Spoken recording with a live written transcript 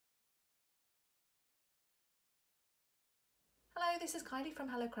Hello, this is Kylie from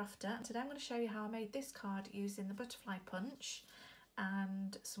Hello Crafter, and today I'm going to show you how I made this card using the butterfly punch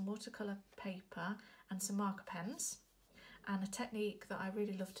and some watercolour paper and some marker pens and a technique that I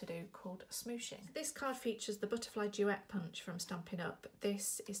really love to do called smooshing. This card features the Butterfly Duet punch from Stampin Up.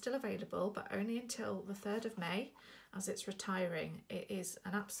 This is still available but only until the 3rd of May as it's retiring. It is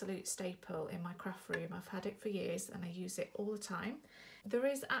an absolute staple in my craft room. I've had it for years and I use it all the time. There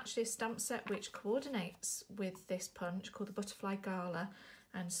is actually a stamp set which coordinates with this punch called the Butterfly Gala,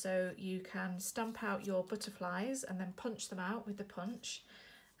 and so you can stamp out your butterflies and then punch them out with the punch.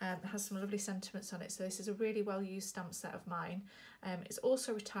 It has some lovely sentiments on it, so this is a really well used stamp set of mine. It's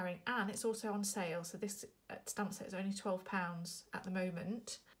also retiring and it's also on sale, so this stamp set is only £12 at the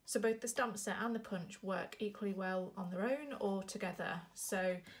moment. So both the stamp set and the punch work equally well on their own or together.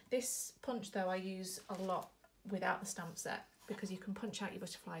 So this punch though I use a lot without the stamp set, because you can punch out your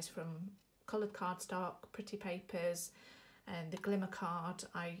butterflies from coloured cardstock, pretty papers, and the glimmer card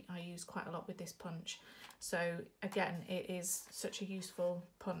I use quite a lot with this punch. So again, it is such a useful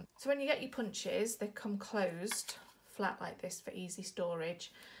punch. So when you get your punches, they come closed flat like this for easy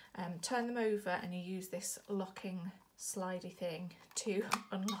storage. Turn them over and you use this locking slidey thing to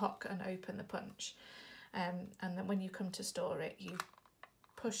unlock and open the punch. And then when you come to store it, you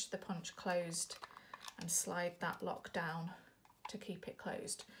push the punch closed and slide that lock down to keep it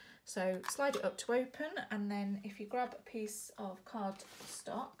closed. So slide it up to open, and then if you grab a piece of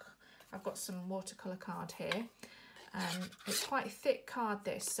cardstock, I've got some watercolour card here. It's quite a thick card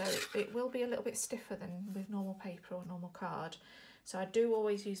this, so it will be a little bit stiffer than with normal paper or normal card. So I do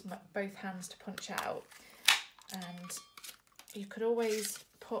always use both hands to punch out, and you could always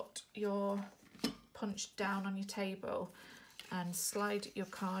put your punch down on your table and slide your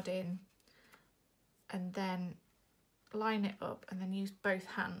card in and then line it up and then use both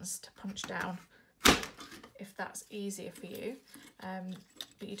hands to punch down if that's easier for you,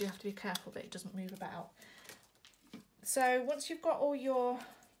 but you do have to be careful that it doesn't move about. So once you've got all your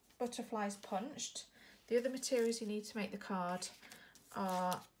butterflies punched, the other materials you need to make the card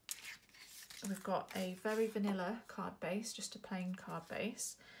are, we've got a very vanilla card base, just a plain card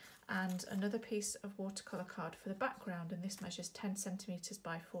base, and another piece of watercolour card for the background, and this measures 10 centimetres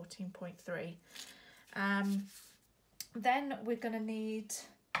by 14.3. Then we're going to need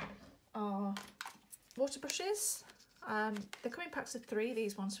our water brushes. They come in packs of 3,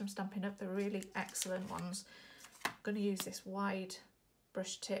 these ones from Stampin' Up, they're really excellent ones. I'm going to use this wide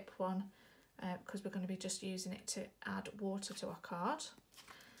brush tip one because we're going to be just using it to add water to our card.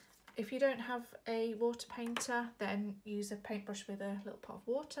 If you don't have a water painter, then use a paintbrush with a little pot of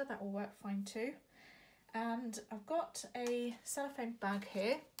water, that will work fine too. And I've got a cellophane bag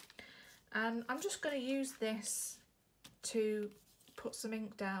here, and I'm just going to use this to put some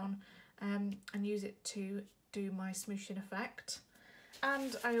ink down and use it to do my smooshing effect.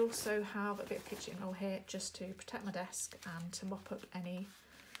 And I also have a bit of kitchen roll here just to protect my desk and to mop up any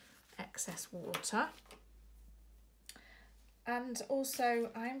excess water. And also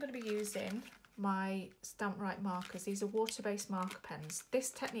I'm going to be using my Stamp Right markers. These are water-based marker pens.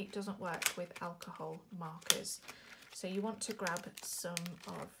 This technique doesn't work with alcohol markers, so you want to grab some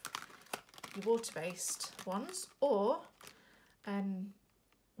of your water-based ones, or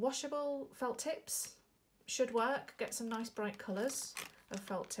washable felt tips should work. Get some nice bright colours of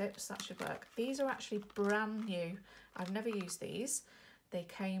felt tips, that should work. These are actually brand new. I've never used these. They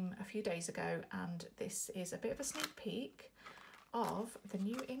came a few days ago, and this is a bit of a sneak peek of the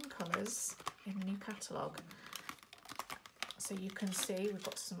new in colours in the new catalogue. So you can see we've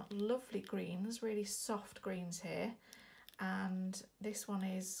got some lovely greens, really soft greens here, and this one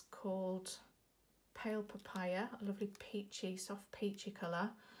is called Pale Papaya, a lovely peachy, soft peachy colour.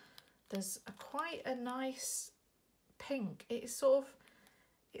 There's quite a nice pink. It's sort of,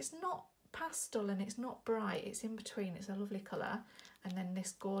 it's not pastel and it's not bright, it's in between, it's a lovely colour. And then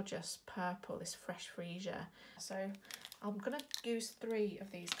this gorgeous purple, this fresh freesia. So I'm going to use 3 of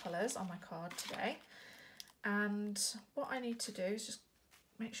these colours on my card today. And what I need to do is just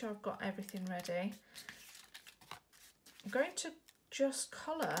make sure I've got everything ready. I'm going to just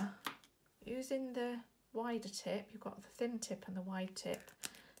colour using the wider tip. You've got the thin tip and the wide tip,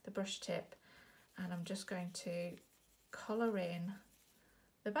 the brush tip, and I'm just going to colour in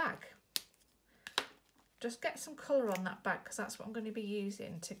the bag. Just get some colour on that bag because that's what I'm going to be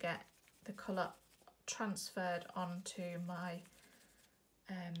using to get the colour transferred onto my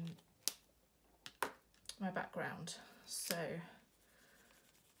my background. So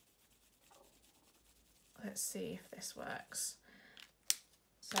let's see if this works.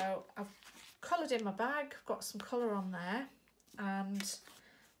 So I've coloured in my bag, got some colour on there, and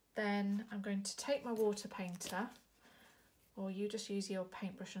then I'm going to take my water painter or you just use your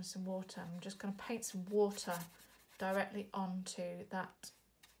paintbrush and some water. I'm just going to paint some water directly onto that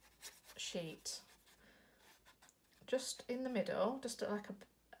sheet, just in the middle, just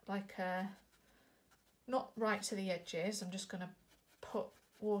like a not right to the edges. I'm just going to put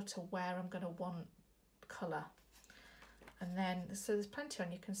water where I'm going to want colour. And then, so there's plenty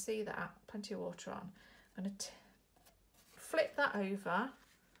on, you can see that, plenty of water on. I'm going to flip that over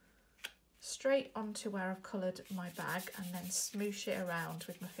straight onto where I've coloured my bag and then smoosh it around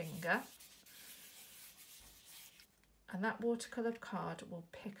with my finger. And that watercolour card will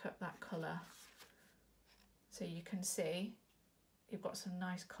pick up that colour. So you can see you've got some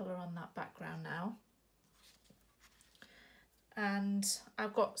nice colour on that background now. And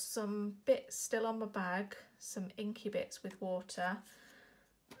I've got some bits still on my bag, some inky bits with water.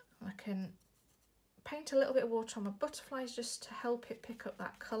 I can paint a little bit of water on my butterflies just to help it pick up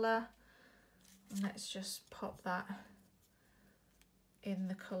that colour. And let's just pop that in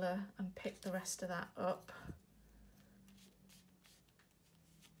the colour and pick the rest of that up.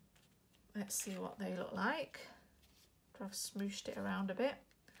 Let's see what they look like after I've smooshed it around a bit.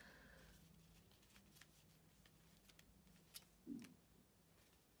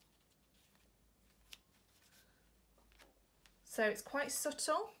 So it's quite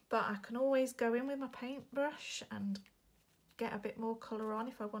subtle, but I can always go in with my paintbrush and get a bit more colour on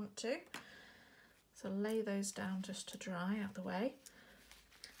if I want to. So lay those down just to dry out the way.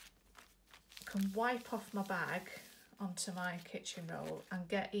 I can wipe off my bag onto my kitchen roll and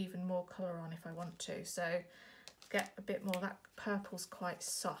get even more colour on if I want to. So get a bit more, that purple's quite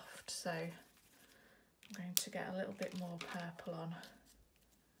soft, so I'm going to get a little bit more purple on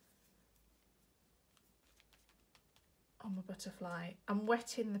my butterfly. I'm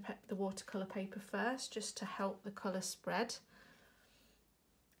wetting the watercolour paper first just to help the colour spread.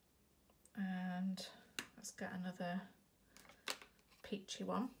 And let's get another peachy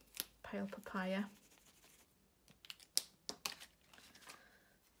one, pale papaya.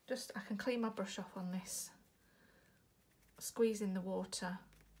 Just, I can clean my brush off on this, squeezing the water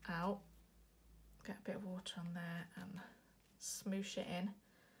out, get a bit of water on there and smoosh it in.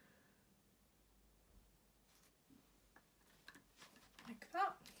 Like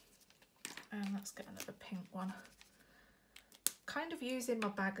that. And let's get another pink one. Kind of using my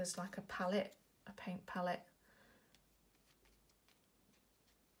bag as like a palette, a paint palette.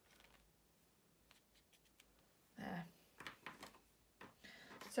 There.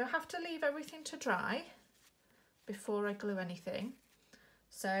 So I have to leave everything to dry before I glue anything.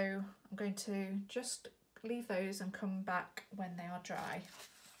 So I'm going to just leave those and come back when they are dry.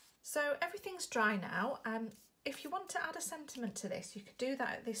 So everything's dry now. If you want to add a sentiment to this, you could do that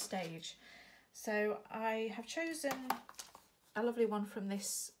at this stage. So I have chosen a lovely one from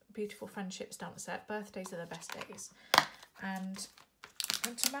this beautiful friendship stamp set, Birthdays Are the Best Days. And I'm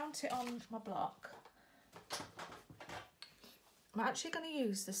going to mount it on my block. I'm actually going to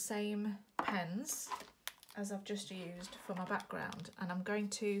use the same pens as I've just used for my background, and I'm going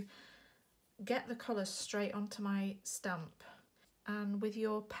to get the colours straight onto my stamp. And with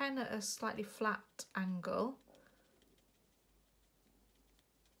your pen at a slightly flat angle,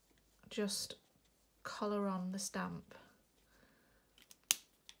 just colour on the stamp.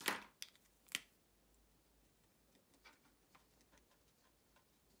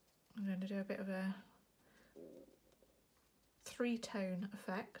 I'm going to do a bit of a three-tone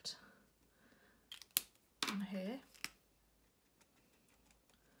effect on here.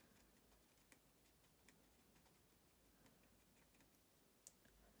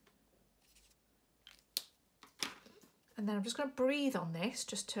 And then I'm just going to breathe on this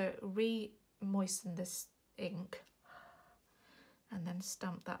just to re-moisten this ink and then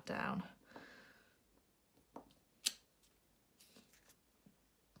stamp that down.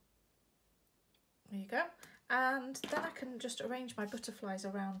 There you go. And then I can just arrange my butterflies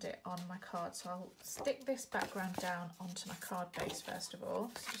around it on my card. So I'll stick this background down onto my card base first of all.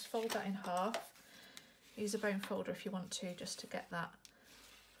 So just fold that in half. Use a bone folder if you want to, just to get that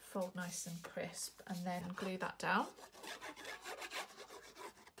fold nice and crisp, and then glue that down.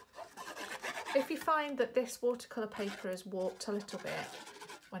 If you find that this watercolour paper has warped a little bit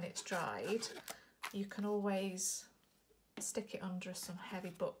when it's dried, you can always stick it under some heavy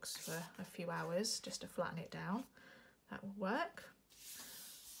books for a few hours just to flatten it down. That will work.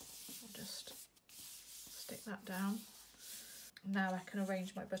 I'll just stick that down. Now I can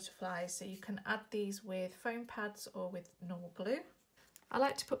arrange my butterflies, so you can add these with foam pads or with normal glue. I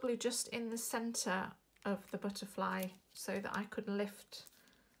like to put glue just in the centre of the butterfly so that I could lift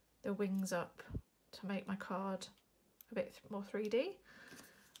the wings up to make my card a bit more 3D.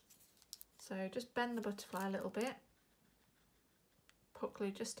 So just bend the butterfly a little bit put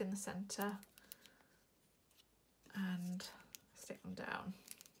glue just in the centre and stick them down.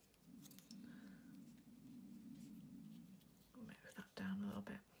 Move that down a little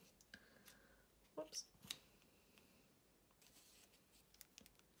bit. Whoops.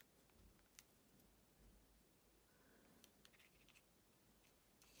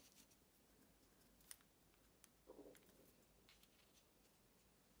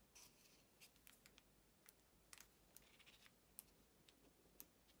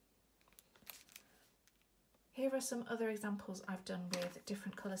 Here are some other examples I've done with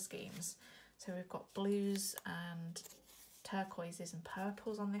different colour schemes. So we've got blues and turquoises and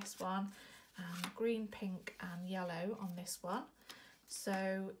purples on this one, and green, pink and yellow on this one.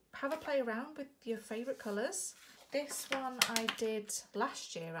 So have a play around with your favourite colours. This one I did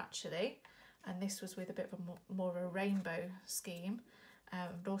last year actually, and this was with a bit of a more of a rainbow scheme.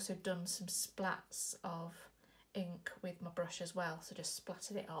 I've also done some splats of ink with my brush as well, so just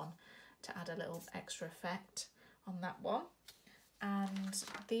splattered it on to add a little extra effect on that one. And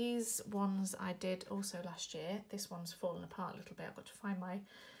these ones I did also last year. This one's fallen apart a little bit. I've got to find my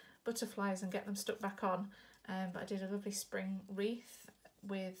butterflies and get them stuck back on. But I did a lovely spring wreath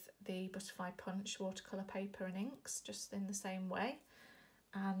with the Butterfly Punch watercolour paper and inks, just in the same way.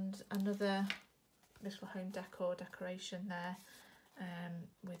 And another little home decor decoration there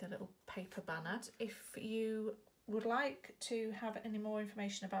with a little paper banner. If you would like to have any more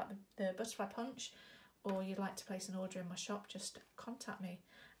information about the Butterfly Punch, or you'd like to place an order in my shop, just contact me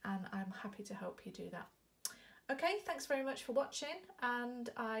and I'm happy to help you do that. Okay, thanks very much for watching and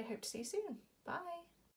I hope to see you soon. Bye.